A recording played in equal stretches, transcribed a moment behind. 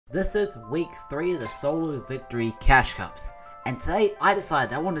This is week 3 of the Solo Victory Cash Cups, and today I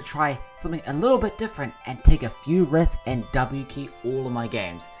decided I want to try something a little bit different and take a few risks and W key all of my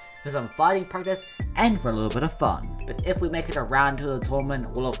games for some fighting practice and for a little bit of fun. But if we make it around to the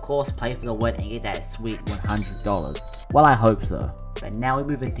tournament, we'll of course play for the win and get that sweet $100. Well, I hope so. But now we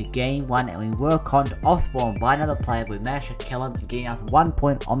move into game 1 and we work on to off-spawn by another player. We managed to kill him and getting us 1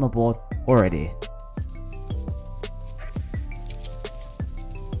 point on the board already.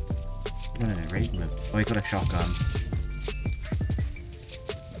 No, raise him. Oh, he's got a shotgun.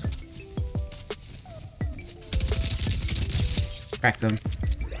 Crack them.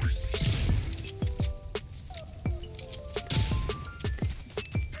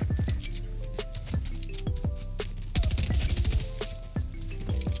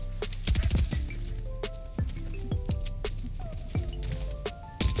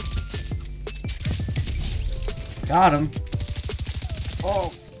 Got him.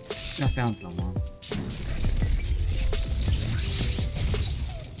 Oh. I found someone.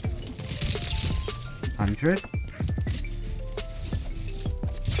 $100.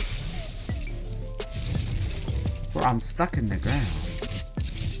 Bro, I'm stuck in the ground.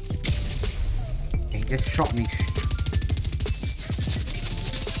 He just shot me.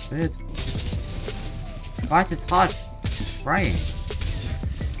 Weird. This guy's just hard. He's spraying.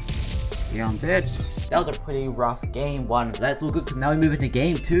 Yeah, I'm dead. That was a pretty rough game 1, but that's all good because now we move into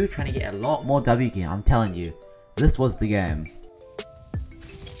game 2, trying to get a lot more W key. I'm telling you, this was the game.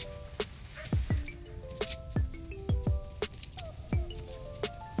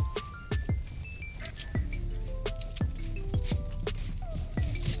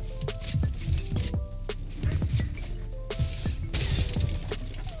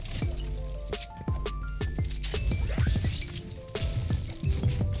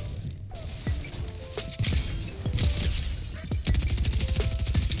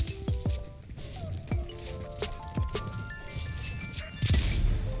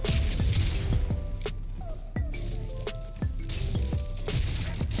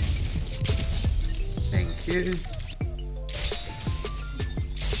 Thank you.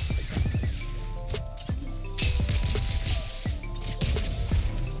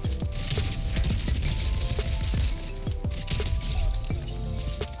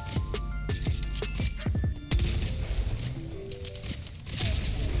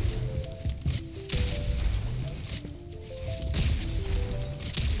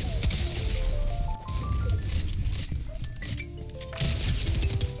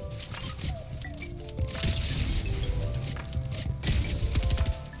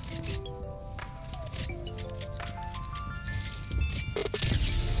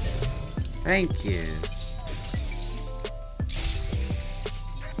 Thank you.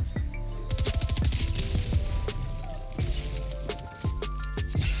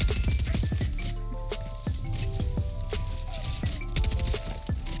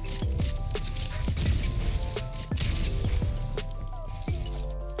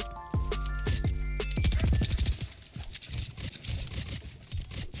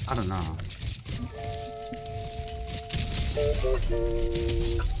 I don't know.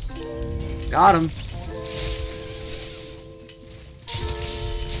 Got him.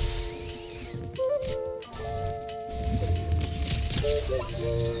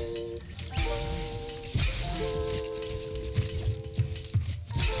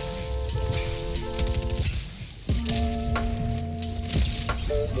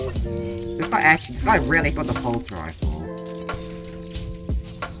 This guy really got the pulse rifle.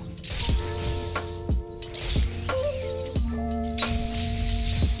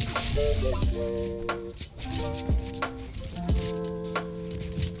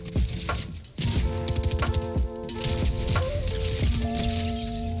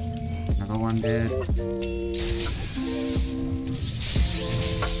 Another one did.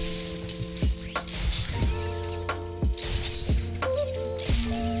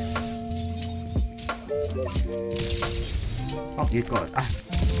 Oh, you got it. Ah.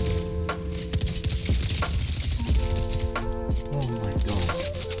 Oh my god.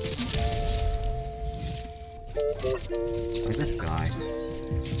 Look at this guy.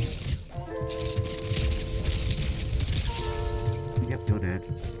 Yep, you're dead.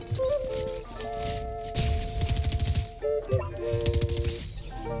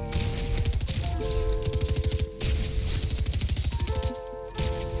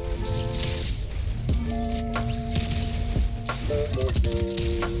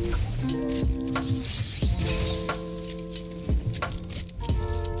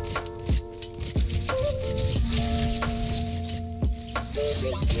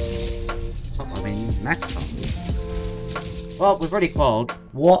 Oh, I mean, max Well, we've already qualified.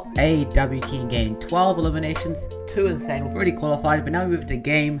 What a W key game. 12 eliminations, 2 insane. We've already qualified, but now we move to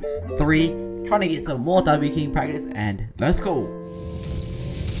game 3. Trying to get some more W key practice, and let's go.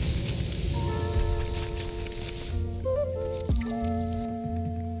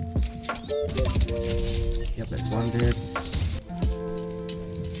 Yep, that's one dude.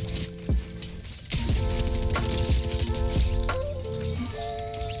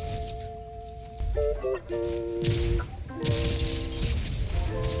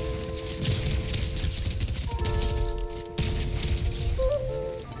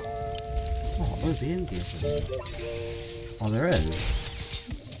 Oh, OBM gear. Oh, there is.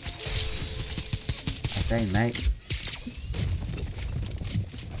 I say, mate.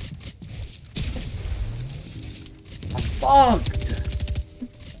 I'm fucked!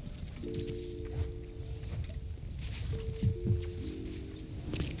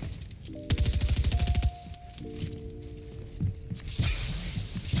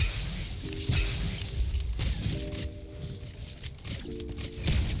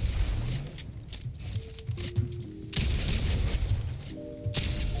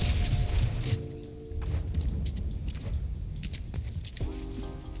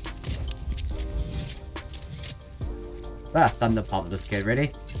 Thunder pump this kid,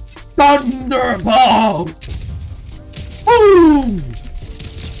 ready? Thunder pump! Boom!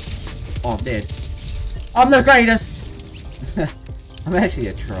 Oh, I'm dead. I'm the greatest! I'm actually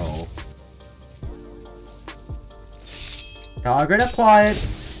a troll. Target acquired!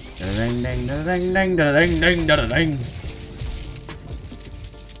 Da-ding ding da-ding ding da-ding ding da-ding.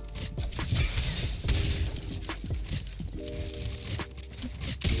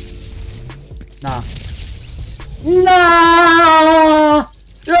 Nah. No!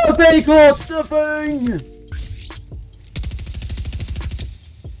 You're being caught stuffing!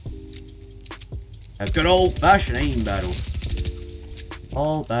 A good old fashioned aim battle.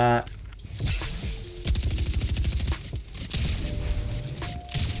 All that.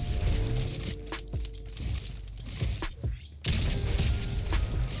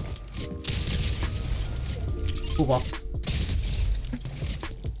 Toolbox.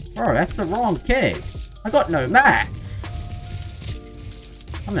 Bro, that's the wrong key. I got no mats!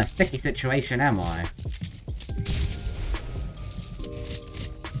 I'm in a sticky situation, am I?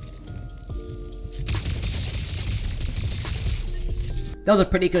 That was a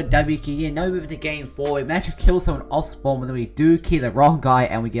pretty good W key, and now we move to game 4. We managed to kill someone off spawn, but then we do key the wrong guy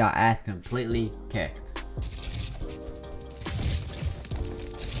and we get our ass completely kicked.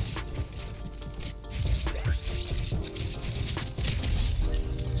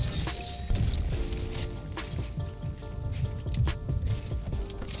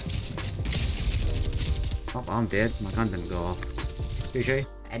 Oh, I'm dead. My gun didn't go off. GG.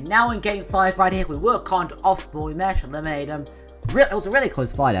 And now in game 5 right here, we work on to off-spawn. We managed to eliminate him. It was a really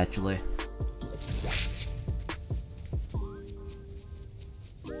close fight, actually.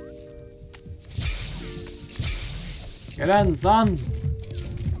 Get in, son!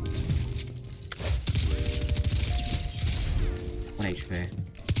 1 HP.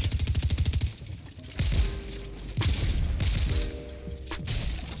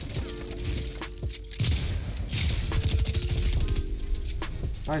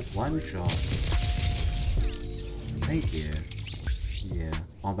 Nice one shot. Thank you. Yeah.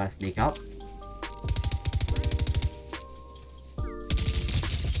 I'm about to sneak up.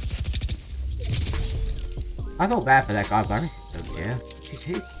 I feel bad for that guy, but I don't care.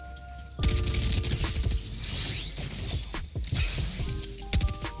 GG.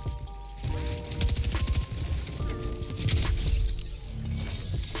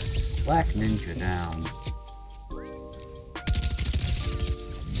 Black Ninja down.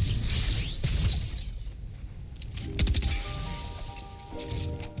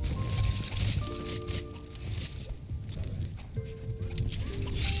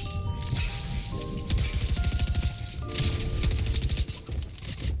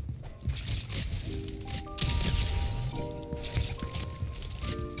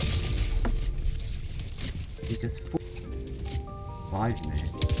 He just survived me.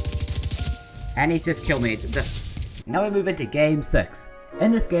 And he's just killed me. Now we move into game 6.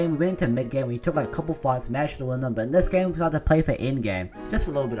 In this game, we went into mid-game, we took like a couple fights, managed to win them, but in this game, we decided to play for in-game, just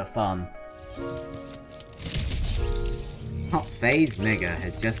for a little bit of fun. Hot Phase Mega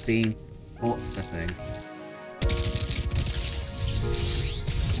had just been caught slipping.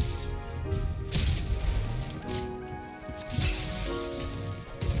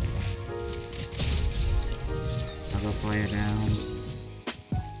 Another player down.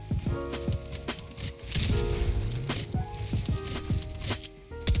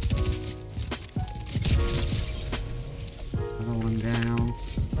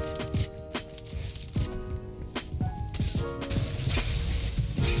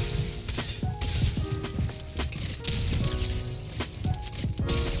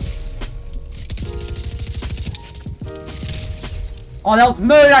 Oh, that was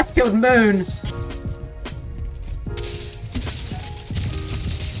Moon! I killed Moon!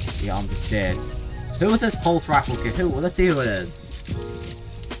 Yeah, I'm just dead. Who was this pulse rifle kid? Who? Let's see who it is.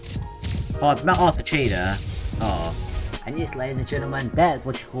 Oh, it's not. Oh, it's a cheater. Oh. And yes, ladies and gentlemen, that is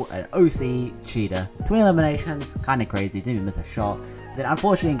what you call an OC cheater. 20 eliminations, kinda crazy, didn't even miss a shot. Then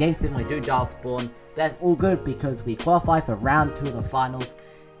unfortunately in Game 7 we do dark spawn. That's all good because we qualified for round 2 of the finals.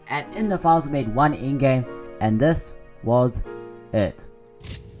 And in the finals we made one in-game, and this was it.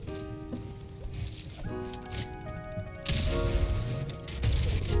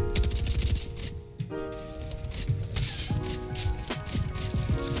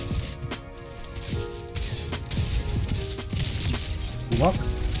 Box.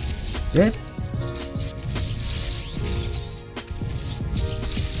 Dead.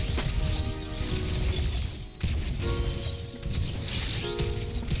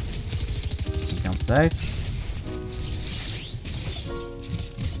 Jump safe.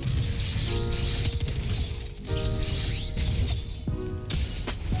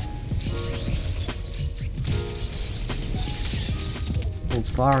 Full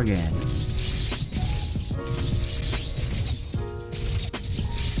scar again.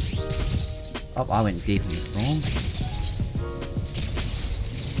 Oh, I went deeply wrong.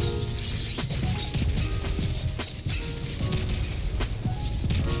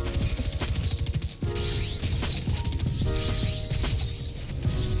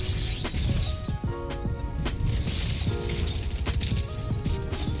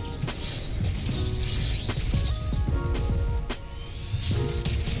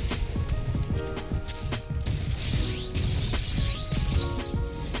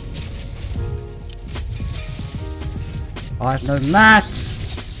 I have no mats!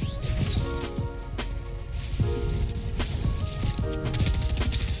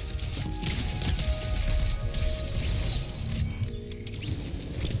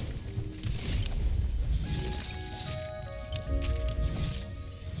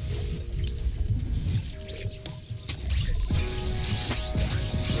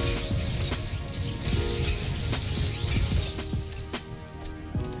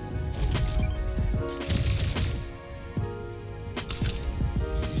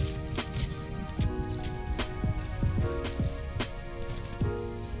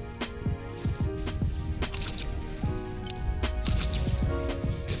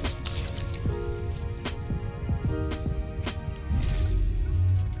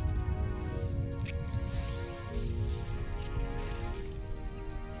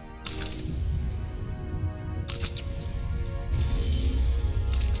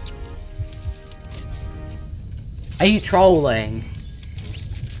 Are you trolling?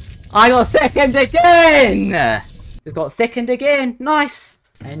 I got second again! Just got second again, nice!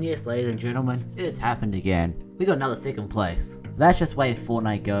 And yes, ladies and gentlemen, it's happened again. We got another second place. That's just the way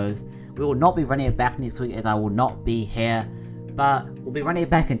Fortnite goes. We will not be running it back next week as I will not be here. But we'll be running it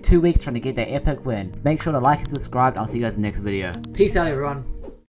back in 2 weeks trying to get that epic win. Make sure to like and subscribe. I'll see you guys in the next video. Peace out everyone.